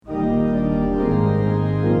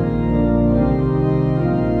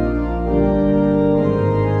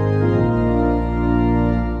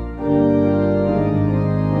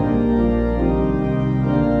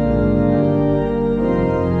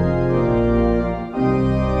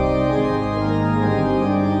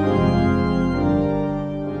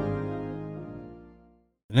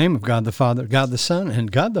name of God the Father, God the Son,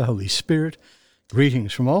 and God the Holy Spirit,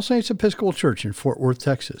 greetings from All Saints Episcopal Church in Fort Worth,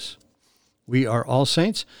 Texas. We are All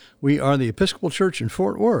Saints. We are the Episcopal Church in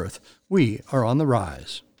Fort Worth. We are on the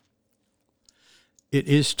rise. It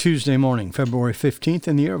is Tuesday morning, February 15th,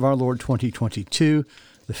 in the year of our Lord 2022,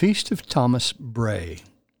 the Feast of Thomas Bray.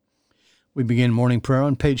 We begin morning prayer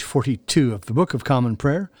on page 42 of the Book of Common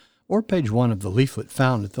Prayer, or page 1 of the leaflet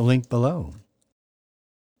found at the link below.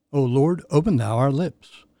 O Lord, open thou our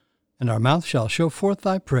lips, and our mouth shall show forth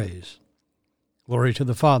thy praise. Glory to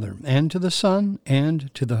the Father, and to the Son,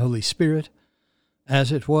 and to the Holy Spirit,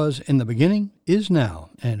 as it was in the beginning, is now,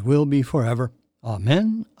 and will be forever.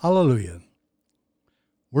 Amen. Alleluia.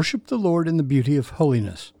 Worship the Lord in the beauty of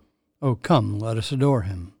holiness. O come, let us adore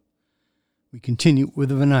him. We continue with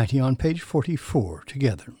the Venite on page 44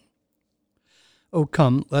 together. O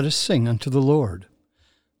come, let us sing unto the Lord.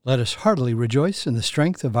 Let us heartily rejoice in the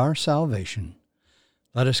strength of our salvation.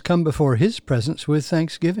 Let us come before his presence with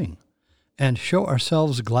thanksgiving, and show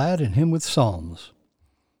ourselves glad in him with psalms.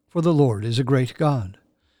 For the Lord is a great God,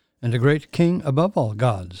 and a great King above all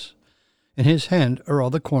gods. In his hand are all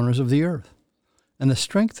the corners of the earth, and the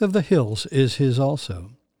strength of the hills is his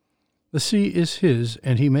also. The sea is his,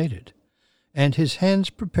 and he made it, and his hands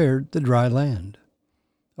prepared the dry land.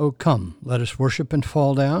 O come, let us worship and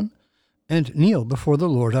fall down, and kneel before the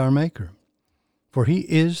Lord our Maker. For he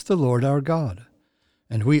is the Lord our God,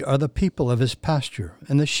 and we are the people of his pasture,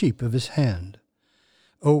 and the sheep of his hand.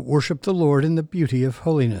 O worship the Lord in the beauty of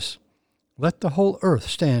holiness. Let the whole earth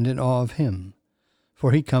stand in awe of him.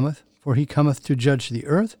 For he cometh to judge the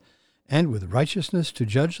earth, and with righteousness to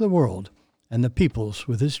judge the world, and the peoples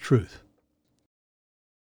with his truth.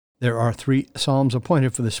 There are 3 psalms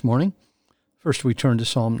appointed for this morning. First we turn to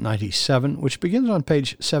Psalm 97, which begins on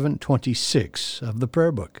page 726 of the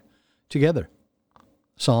prayer book. Together,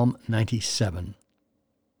 Psalm 97.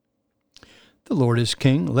 The Lord is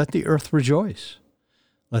King, let the earth rejoice.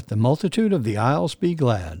 Let the multitude of the isles be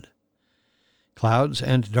glad. Clouds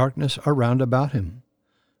and darkness are round about him.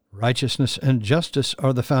 Righteousness and justice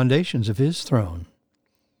are the foundations of his throne.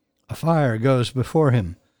 A fire goes before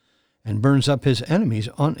him, and burns up his enemies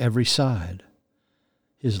on every side.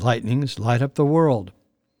 His lightnings light up the world.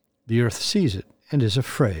 The earth sees it and is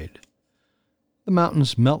afraid. The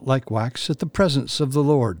mountains melt like wax at the presence of the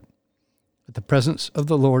Lord, at the presence of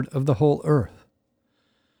the Lord of the whole earth.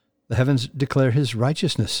 The heavens declare his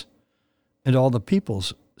righteousness, and all the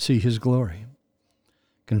peoples see his glory.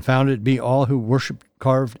 Confounded be all who worship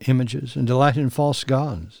carved images and delight in false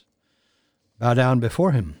gods. Bow down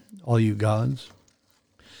before him, all you gods.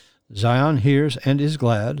 Zion hears and is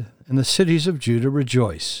glad, and the cities of Judah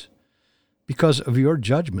rejoice, because of your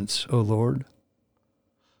judgments, O Lord.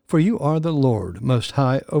 For you are the Lord, most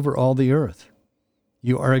high over all the earth.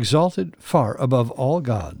 You are exalted far above all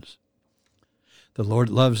gods. The Lord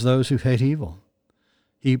loves those who hate evil.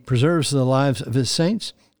 He preserves the lives of his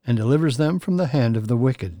saints and delivers them from the hand of the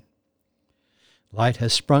wicked. Light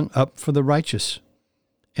has sprung up for the righteous,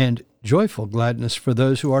 and joyful gladness for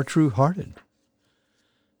those who are true-hearted.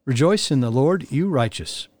 Rejoice in the Lord, you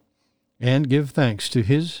righteous, and give thanks to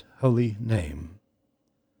his holy name.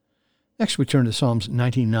 Next we turn to Psalms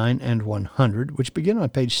 99 and 100, which begin on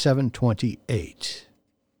page 728.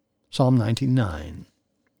 Psalm 99.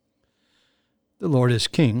 The Lord is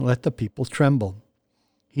King, let the people tremble.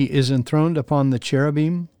 He is enthroned upon the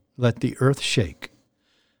cherubim, let the earth shake.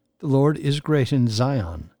 The Lord is great in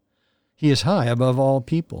Zion. He is high above all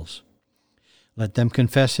peoples. Let them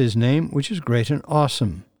confess his name, which is great and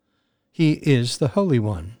awesome. He is the Holy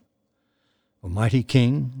One. O mighty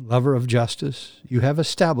King, lover of justice, you have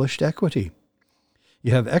established equity.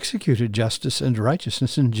 You have executed justice and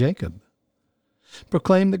righteousness in Jacob.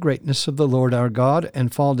 Proclaim the greatness of the Lord our God,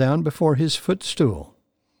 and fall down before his footstool.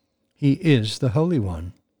 He is the Holy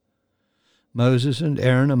One. Moses and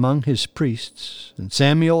Aaron among his priests, and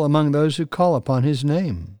Samuel among those who call upon his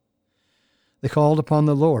name. They called upon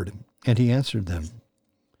the Lord, and he answered them.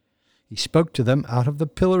 He spoke to them out of the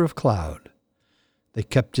pillar of cloud. They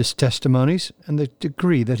kept his testimonies and the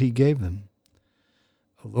decree that he gave them.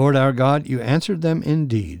 O Lord our God, you answered them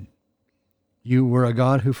indeed. You were a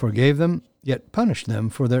God who forgave them, yet punished them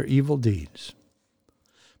for their evil deeds.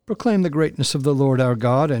 Proclaim the greatness of the Lord our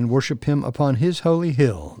God, and worship him upon his holy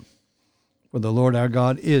hill. For the Lord our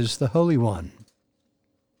God is the Holy One.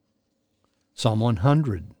 Psalm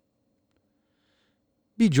 100.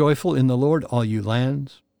 Be joyful in the Lord, all you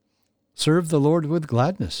lands. Serve the Lord with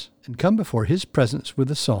gladness, and come before his presence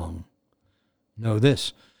with a song. Know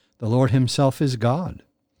this, the Lord himself is God.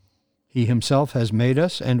 He himself has made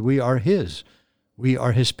us, and we are his. We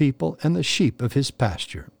are his people and the sheep of his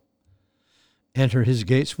pasture. Enter his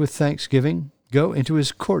gates with thanksgiving. Go into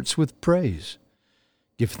his courts with praise.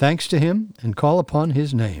 Give thanks to him and call upon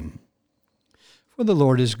his name. For the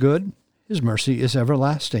Lord is good, his mercy is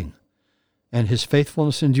everlasting, and his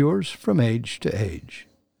faithfulness endures from age to age.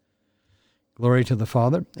 Glory to the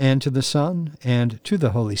Father, and to the Son, and to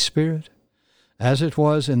the Holy Spirit, as it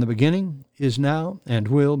was in the beginning, is now, and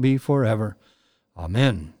will be forever.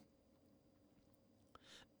 Amen.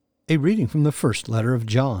 A reading from the first letter of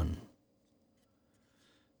John.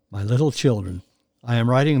 My little children, I am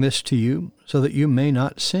writing this to you so that you may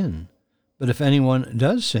not sin. But if anyone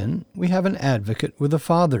does sin, we have an advocate with the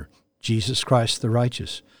Father, Jesus Christ the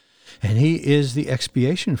righteous. And he is the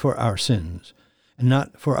expiation for our sins, and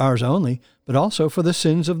not for ours only, but also for the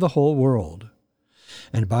sins of the whole world.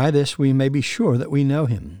 And by this we may be sure that we know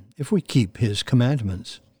him, if we keep his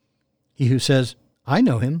commandments. He who says, I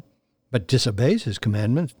know him, but disobeys his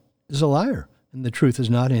commandments, is a liar, and the truth is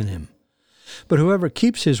not in him. But whoever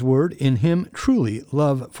keeps his word, in him truly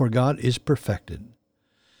love for God is perfected.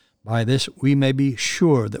 By this we may be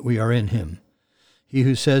sure that we are in him. He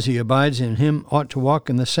who says he abides in him ought to walk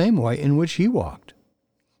in the same way in which he walked.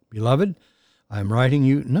 Beloved, I am writing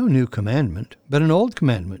you no new commandment, but an old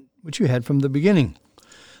commandment, which you had from the beginning.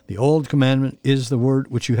 The old commandment is the word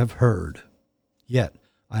which you have heard. Yet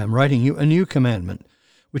I am writing you a new commandment,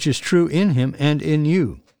 which is true in him and in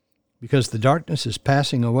you, because the darkness is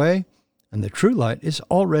passing away, and the true light is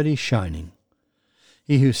already shining.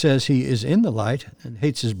 He who says he is in the light and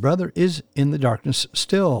hates his brother is in the darkness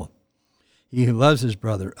still. He who loves his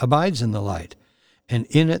brother abides in the light, and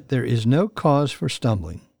in it there is no cause for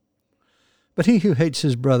stumbling. But he who hates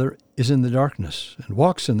his brother is in the darkness, and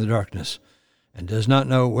walks in the darkness, and does not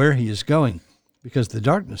know where he is going, because the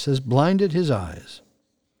darkness has blinded his eyes.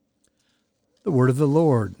 The word of the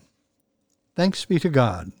Lord. Thanks be to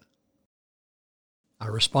God.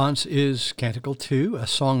 Our response is Canticle 2, a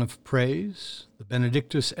song of praise, the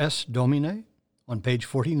Benedictus es Domine, on page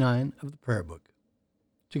 49 of the prayer book.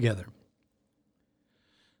 Together.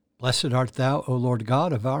 Blessed art thou, O Lord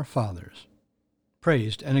God of our fathers,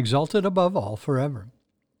 praised and exalted above all forever.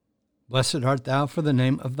 Blessed art thou for the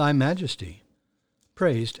name of thy majesty,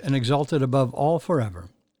 praised and exalted above all forever.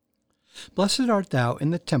 Blessed art thou in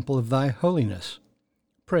the temple of thy holiness,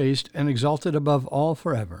 praised and exalted above all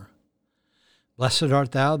forever. Blessed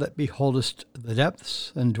art thou that beholdest the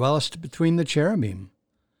depths and dwellest between the cherubim,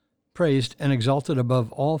 praised and exalted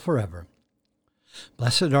above all forever.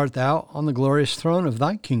 Blessed art thou on the glorious throne of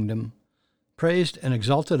thy kingdom, praised and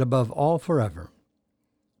exalted above all forever.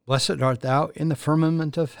 Blessed art thou in the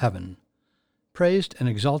firmament of heaven, praised and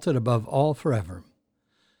exalted above all forever.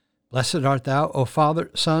 Blessed art thou, O Father,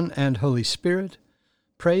 Son, and Holy Spirit,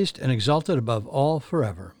 praised and exalted above all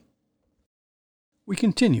forever. We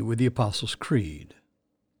continue with the Apostles' Creed.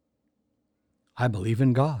 I believe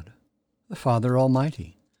in God, the Father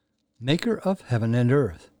Almighty, maker of heaven and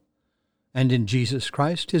earth, and in Jesus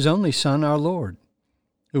Christ, his only Son, our Lord,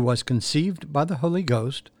 who was conceived by the Holy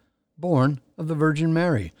Ghost, born of the Virgin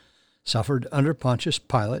Mary, suffered under Pontius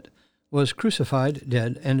Pilate, was crucified,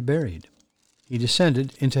 dead, and buried. He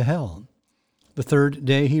descended into hell. The third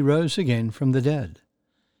day he rose again from the dead.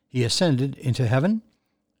 He ascended into heaven,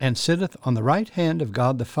 and sitteth on the right hand of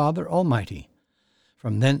God the Father Almighty.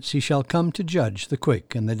 From thence he shall come to judge the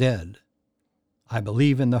quick and the dead. I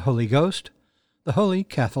believe in the Holy Ghost, the Holy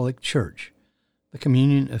Catholic Church, the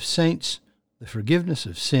communion of saints, the forgiveness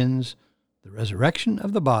of sins, the resurrection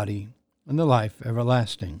of the body, and the life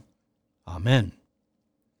everlasting. Amen.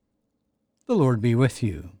 The Lord be with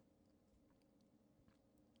you.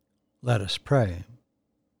 Let us pray.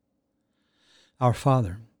 Our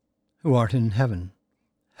Father, who art in heaven,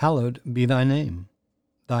 hallowed be thy name.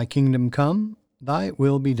 Thy kingdom come, thy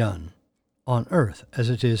will be done, on earth as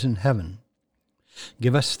it is in heaven.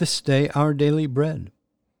 Give us this day our daily bread,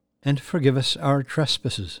 and forgive us our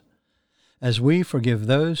trespasses, as we forgive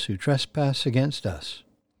those who trespass against us.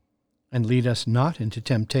 And lead us not into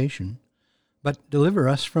temptation, but deliver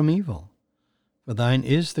us from evil. For thine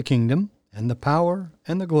is the kingdom, and the power,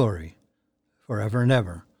 and the glory, forever and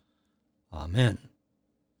ever. Amen.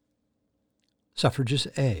 Suffrages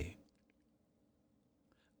A.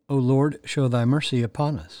 O Lord, show thy mercy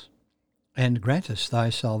upon us, and grant us thy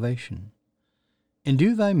salvation.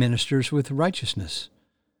 Endue thy ministers with righteousness,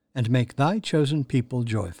 and make thy chosen people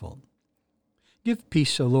joyful. Give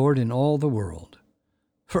peace, O Lord, in all the world,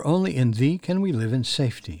 for only in thee can we live in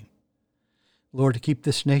safety. Lord, keep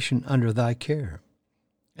this nation under thy care,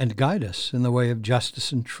 and guide us in the way of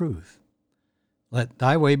justice and truth. Let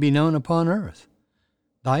thy way be known upon earth,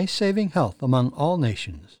 thy saving health among all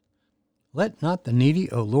nations. Let not the needy,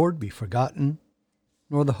 O Lord, be forgotten,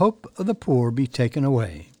 nor the hope of the poor be taken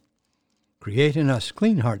away. Create in us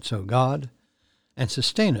clean hearts, O God, and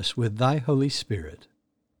sustain us with thy Holy Spirit.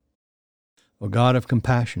 O God of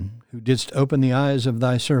compassion, who didst open the eyes of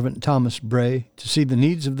thy servant Thomas Bray to see the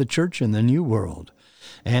needs of the church in the New World,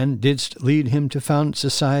 and didst lead him to found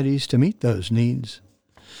societies to meet those needs,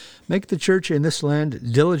 make the church in this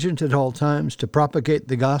land diligent at all times to propagate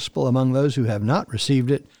the gospel among those who have not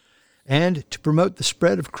received it, and to promote the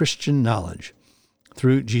spread of Christian knowledge.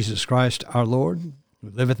 Through Jesus Christ our Lord, who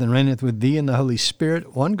liveth and reigneth with thee in the Holy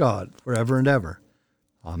Spirit, one God, forever and ever.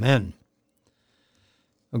 Amen.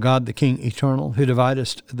 O God, the King eternal, who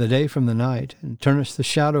dividest the day from the night, and turnest the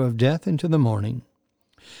shadow of death into the morning,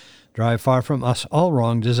 drive far from us all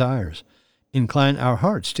wrong desires. Incline our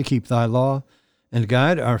hearts to keep thy law, and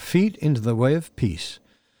guide our feet into the way of peace,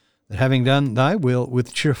 that having done thy will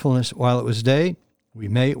with cheerfulness while it was day, we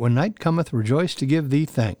may, when night cometh, rejoice to give thee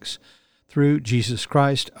thanks, through Jesus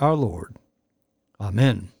Christ our Lord.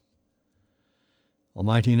 Amen.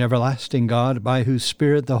 Almighty and everlasting God, by whose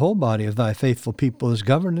Spirit the whole body of thy faithful people is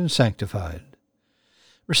governed and sanctified,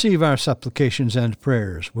 receive our supplications and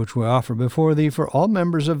prayers, which we offer before thee for all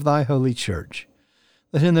members of thy holy church,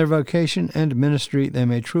 that in their vocation and ministry they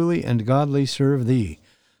may truly and godly serve thee,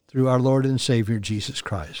 through our Lord and Savior Jesus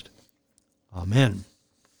Christ. Amen.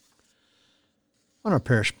 On our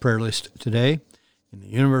parish prayer list today, in the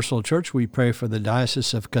Universal Church, we pray for the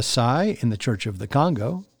Diocese of Kasai in the Church of the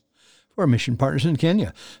Congo, for our mission partners in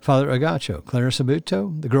Kenya, Father Agacho, Clara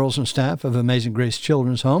Sabuto, the girls and staff of Amazing Grace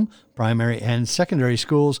Children's Home, primary and secondary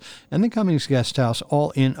schools, and the Cummings Guest House,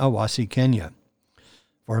 all in Awasi, Kenya.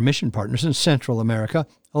 For our mission partners in Central America,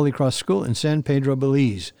 Holy Cross School in San Pedro,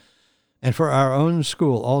 Belize, and for our own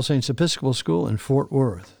school, All Saints Episcopal School in Fort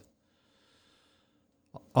Worth.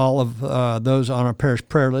 All of those on our parish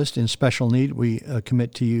prayer list in special need, we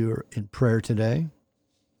commit to you in prayer today.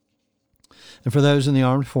 And for those in the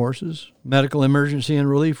armed forces, medical emergency and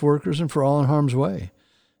relief workers, and for all in harm's way,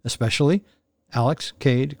 especially Alex,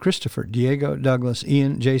 Cade, Christopher, Diego, Douglas,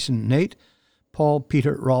 Ian, Jason, Nate, Paul,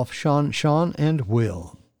 Peter, Rolf, Sean, and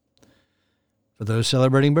Will. For those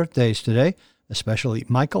celebrating birthdays today, especially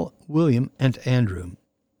Michael, William, and Andrew.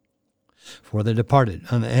 For the departed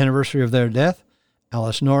on the anniversary of their death,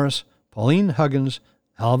 Alice Norris, Pauline Huggins,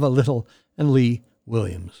 Alva Little, and Lee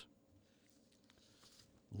Williams.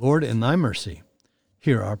 Lord, in thy mercy,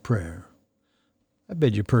 hear our prayer. I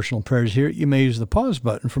bid you personal prayers here. You may use the pause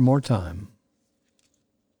button for more time.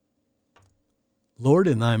 Lord,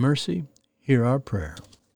 in thy mercy, hear our prayer.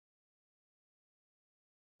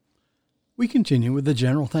 We continue with the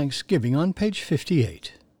general thanksgiving on page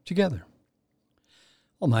 58, together.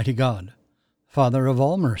 Almighty God, Father of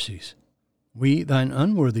all mercies, we, thine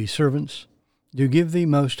unworthy servants, do give thee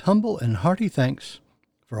most humble and hearty thanks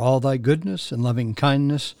for all thy goodness and loving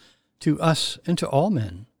kindness to us and to all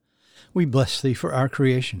men. We bless thee for our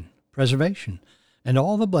creation, preservation, and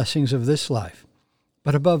all the blessings of this life,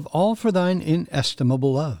 but above all for thine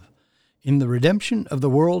inestimable love, in the redemption of the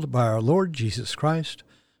world by our Lord Jesus Christ,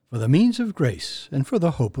 for the means of grace and for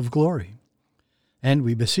the hope of glory. And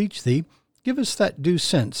we beseech thee, give us that due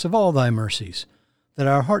sense of all thy mercies, that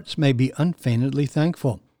our hearts may be unfeignedly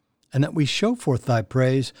thankful, and that we show forth thy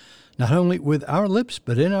praise, not only with our lips,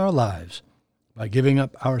 but in our lives, by giving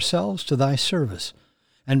up ourselves to thy service,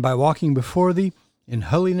 and by walking before thee in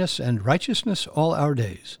holiness and righteousness all our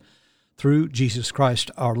days, through Jesus Christ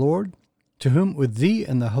our Lord, to whom with thee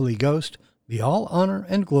and the Holy Ghost be all honor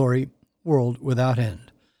and glory, world without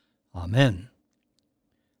end. Amen.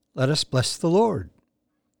 Let us bless the Lord.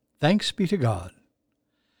 Thanks be to God.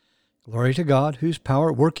 Glory to God, whose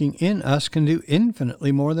power working in us can do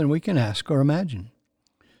infinitely more than we can ask or imagine.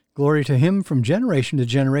 Glory to him from generation to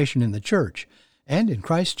generation in the church, and in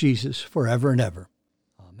Christ Jesus forever and ever.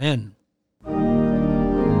 Amen.